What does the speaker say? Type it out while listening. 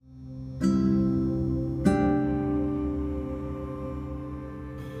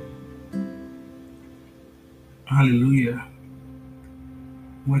Hallelujah.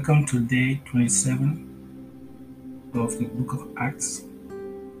 Welcome to day 27 of the book of Acts.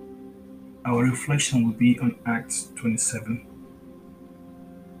 Our reflection will be on Acts 27.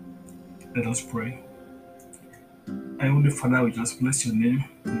 Let us pray. Heavenly Father, we just bless your name.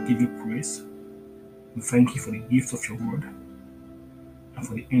 We give you praise. We thank you for the gift of your word and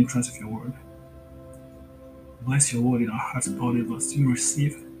for the entrance of your word. Bless your word in our hearts, all of us. You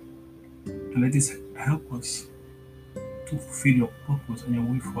receive and let this help us to fulfill your purpose and your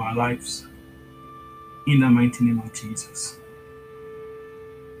will for our lives. In the mighty name of Jesus.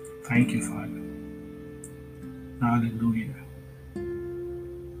 Thank you, Father. Hallelujah.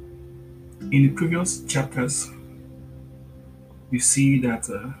 In the previous chapters, we see that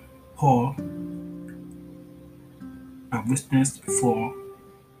Paul have witnessed before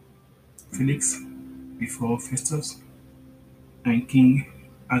Felix, before Festus, and King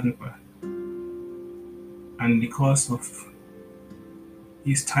Agrippa. And because of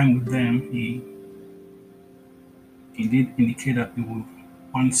his time with them, he did indicate that he would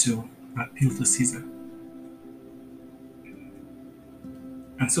want to appeal to Caesar.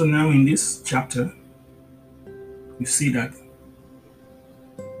 And so now in this chapter, we see that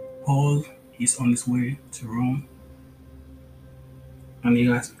Paul is on his way to Rome and he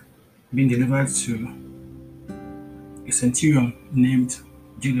has been delivered to a centurion named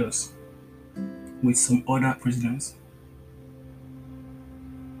Julius with some other prisoners.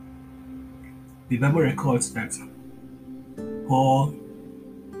 The Bible records that Paul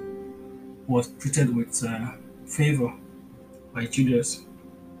was treated with favor by Julius.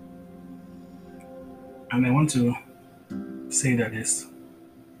 And I want to say that it's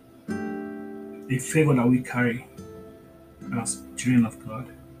the favor that we carry as children of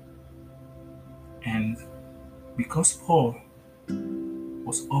God. And because Paul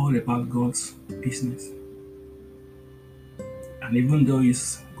was all about God's business, and even though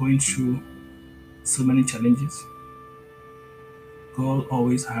he's going through so many challenges, God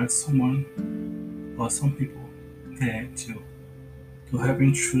always had someone or some people there to help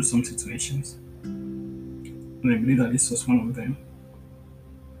him through some situations. And I believe that this was one of them.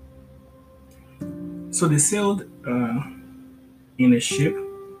 So they sailed in a ship,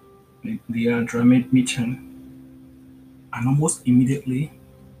 the Andromache, and almost immediately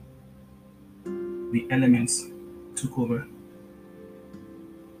the elements took over.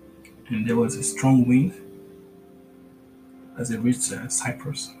 And there was a strong wind as they reached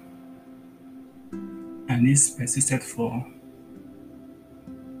Cyprus. And this persisted for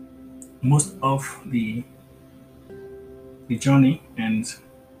most of the journey, and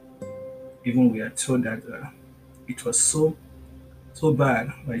even we are told that it was so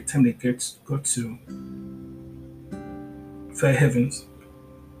bad by the time they got to Fair Havens.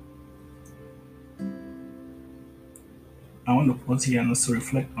 I want to pause here and also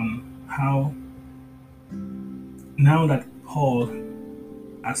reflect on how now that Paul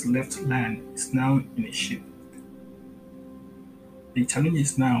has left land, is now in a ship. The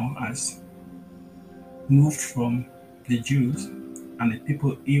challenges now has moved from the Jews and the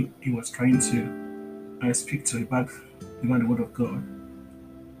people he was trying to speak to about the word of God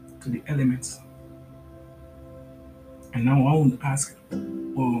to the elements. And now I would ask,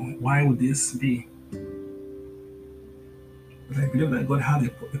 oh, why would this be? But I believe that God has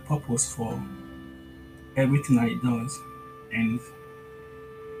a purpose for everything that he does. And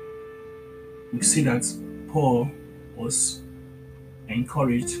we see that Paul was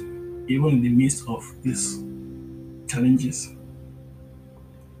encouraged even in the midst of these challenges.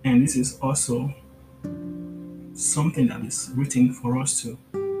 And this is also something that is written for us to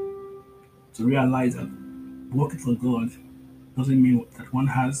realize that working for God doesn't mean that one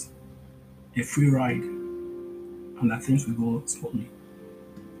has a free ride and that things will go smoothly.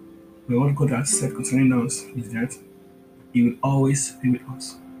 But what God has said concerning us is that He will always be with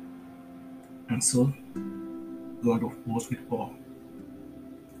us. And so God was with Paul.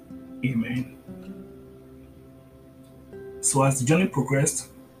 Amen. So as the journey progressed,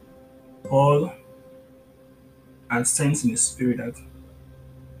 Paul had sensed in his spirit that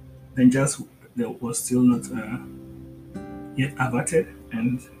dangers that was still not yet averted,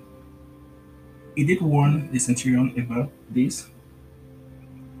 and he did warn the centurion about this.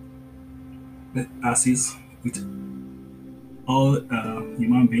 But as is with all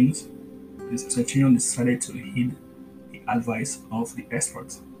human beings, the centurion decided to heed the advice of the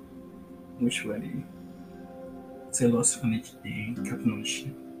experts, which were the sailors and the captain of the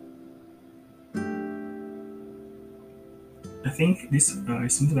ship. I think this is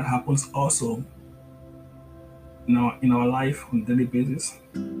something that happens also in our life on a daily basis.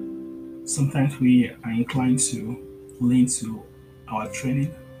 Sometimes we are inclined to lean to our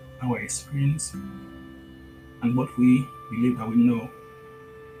training, our experience, and what we believe that we know,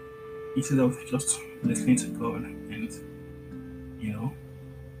 instead of just listening to God and you know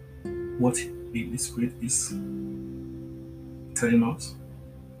what the Spirit is telling us.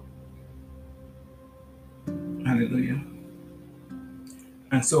 Hallelujah.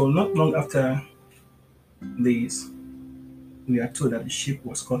 And so, not long after this, we are told that the ship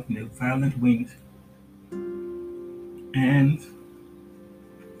was caught in a violent wind, and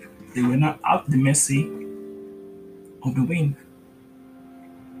they were not at the mercy of the wind.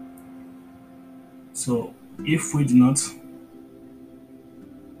 So, if we do not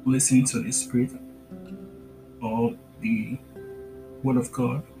listen to the Spirit or the Word of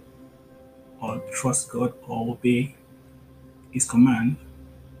God, or trust God or obey His command,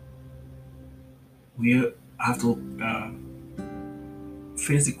 we have to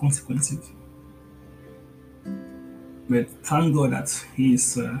face the consequences. But thank God that He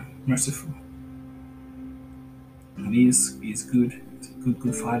is merciful and He is good. He's a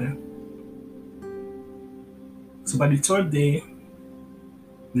good Father. So by the third day,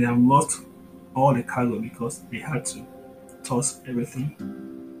 they have lost all the cargo because they had to toss everything.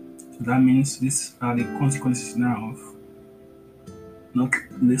 So that means these are the consequences now of not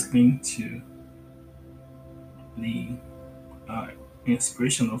listening to the uh,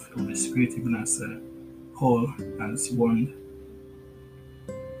 inspiration of the Spirit, even as Paul has warned.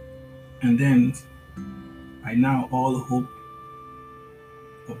 And then by now, all hope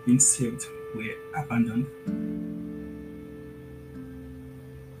of being saved were abandoned.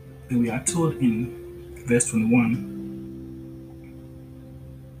 And we are told in verse 21,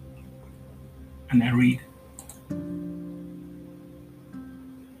 and I read,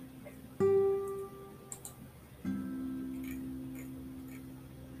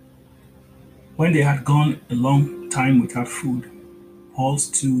 when they had gone a long time without food, Paul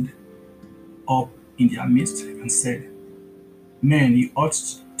stood up in their midst and said, Men, you ought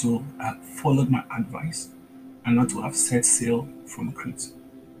to have followed my advice and not to have set sail from Crete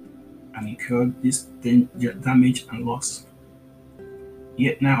and incurred this damage and loss.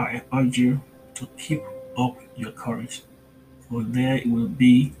 Yet now I urge you to keep up your courage, for there will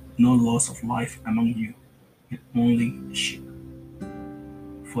be no loss of life among you, but only the ship.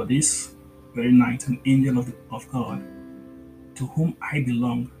 For this very night an angel of God, to whom I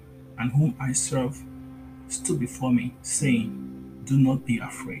belong and whom I serve, stood before me, saying, Do not be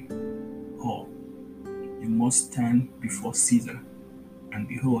afraid, Paul. You must stand before Caesar, and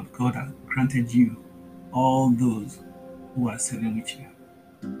behold, God has granted you all those who are sailing with you.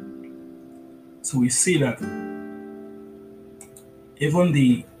 So we see that even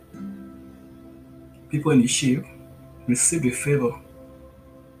the people in the ship received a favor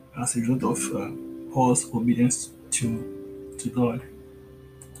as a result of Paul's obedience to God.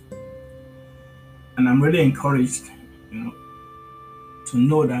 And I'm really encouraged, to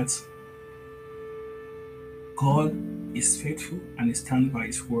know that God is faithful and He stands by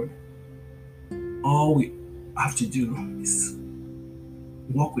His word. All we have to do is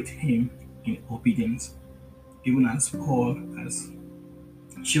walk with Him in obedience, even as Paul has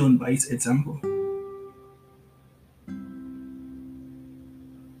shown by his example.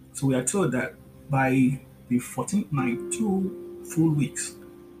 So we are told that by the 14th night, 2 full weeks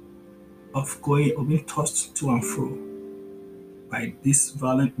of being tossed to and fro by this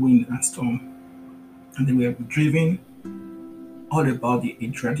violent wind and storm, and they were driven all about the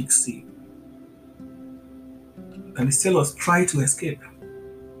Adriatic Sea. And the sailors tried to escape,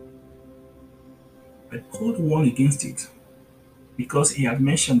 but Paul warned against it because he had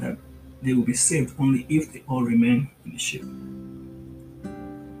mentioned that they will be saved only if they all remain in the ship.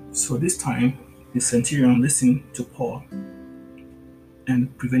 So this time, the centurion listened to Paul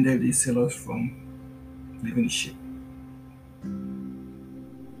and prevented the sailors from leaving the ship.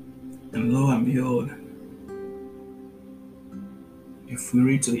 And lo and behold, if we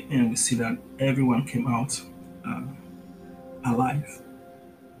read to the end, we see that everyone came out alive.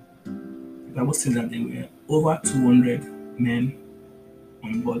 The Bible says that there were over 200 men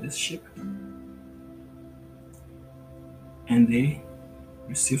on board this ship, and they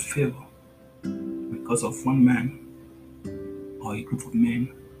received favor because of one man or a group of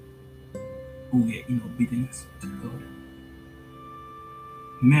men who were in obedience to God.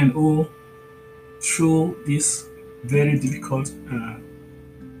 Men who, through this very difficult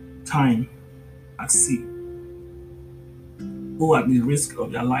time at sea, who at the risk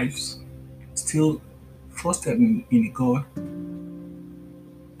of their lives still trusted in the God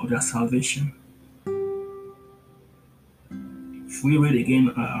of their salvation. If we read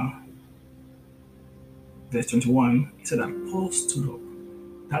again verse 21, it said that Paul stood up.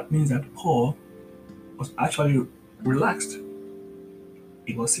 That means that Paul was actually relaxed.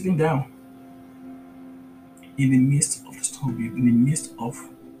 He was sitting down in the midst of the storm, in the midst of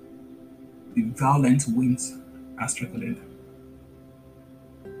the violent winds as recorded.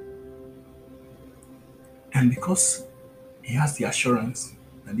 And because he has the assurance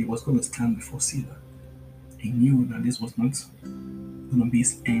that he was going to stand before Caesar, he knew that this was not going to be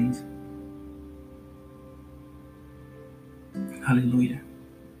his end. Hallelujah.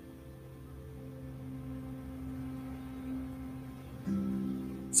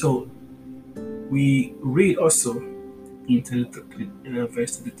 So we read also in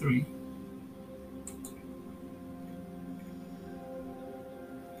verse 33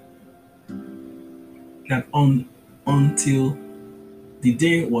 that until the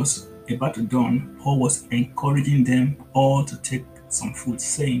day was about to dawn, Paul was encouraging them all to take some food,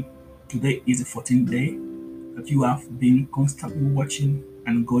 saying, "Today is the 14th day that you have been constantly watching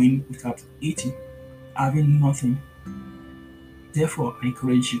and going without eating, having nothing. Therefore, I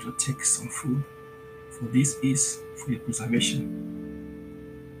encourage you to take some food, for this is for your preservation.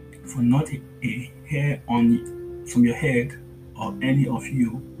 For not a hair on it from your head or any of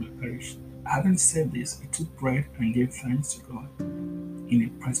you will perish." Having said this, he took bread and gave thanks to God in the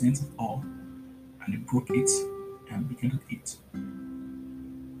presence of all, and he broke it and began to eat.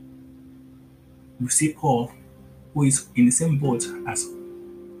 We see Paul, who is in the same boat as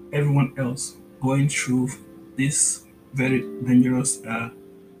everyone else, going through this very dangerous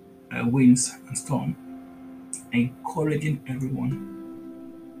winds and storm, encouraging everyone,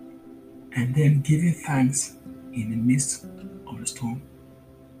 and then giving thanks in the midst of the storm.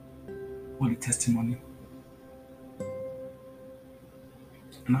 What a testimony.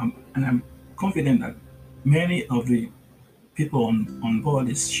 And I'm confident that many of the people on board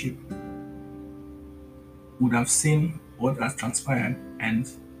this ship would have seen what has transpired and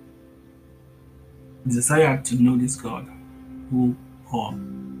desired to know this God who Paul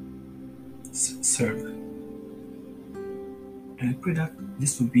served. And I pray that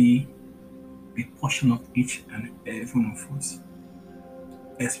this will be a portion of each and every one of us,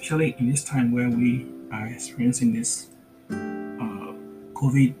 especially in this time where we are experiencing this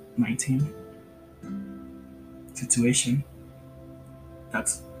COVID-19 situation,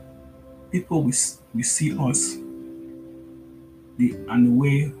 that people will see us and the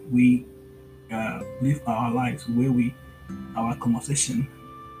way we live our lives, the way our conversation,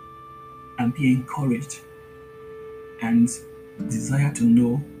 and be encouraged and desire to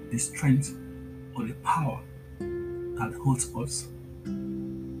know the strength or the power that holds us,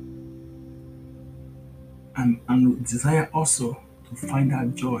 and desire also to find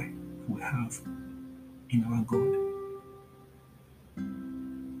that joy we have in our God.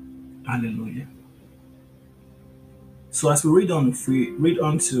 Hallelujah. So as we read on, if we read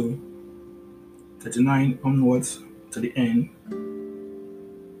on to 39 onwards to the end,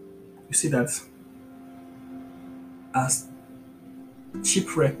 you see that as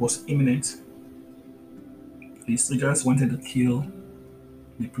shipwreck was imminent, the soldiers wanted to kill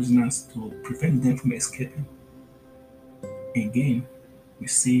the prisoners to prevent them from escaping. Again, we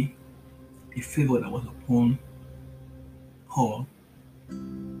see a favor that was upon Paul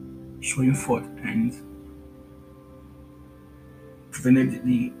showing forth and prevented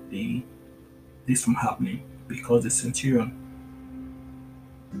this from happening, because the centurion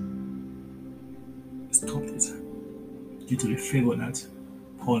stopped it due to the favor that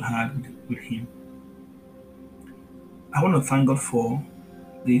Paul had with him. I want to thank God for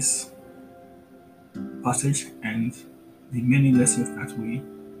this passage and the many lessons that we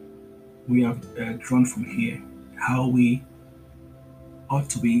have drawn from here. How we ought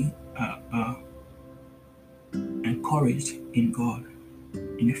to be encouraged in God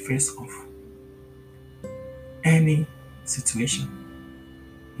in the face of any situation,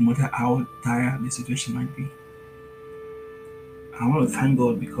 no matter how dire the situation might be. I want to thank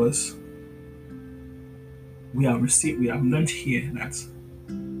God because we have learned here that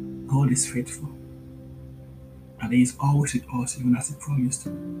God is faithful and He is always with us, even as He promised.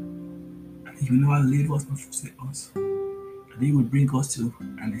 And He will never leave us nor forsake us. And He will bring us to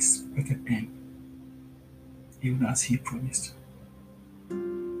an expected end, even as He promised.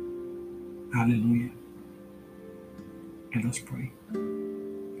 Hallelujah. Let us pray.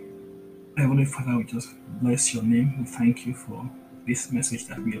 Heavenly Father, we just bless your name. We thank you for this message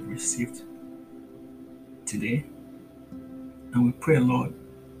that we have received today. And we pray, Lord,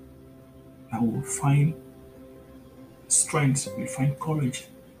 that we will find strength, we find courage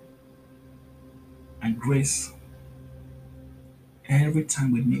and grace every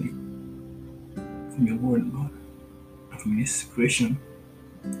time we need it. from your word, Lord, and from the inspiration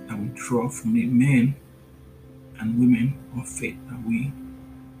that we draw from the men and women of faith that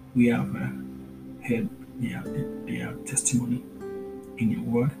we have heard their testimony in your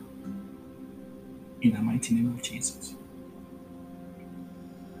word, in the mighty name of Jesus.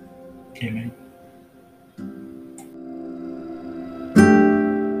 Amen.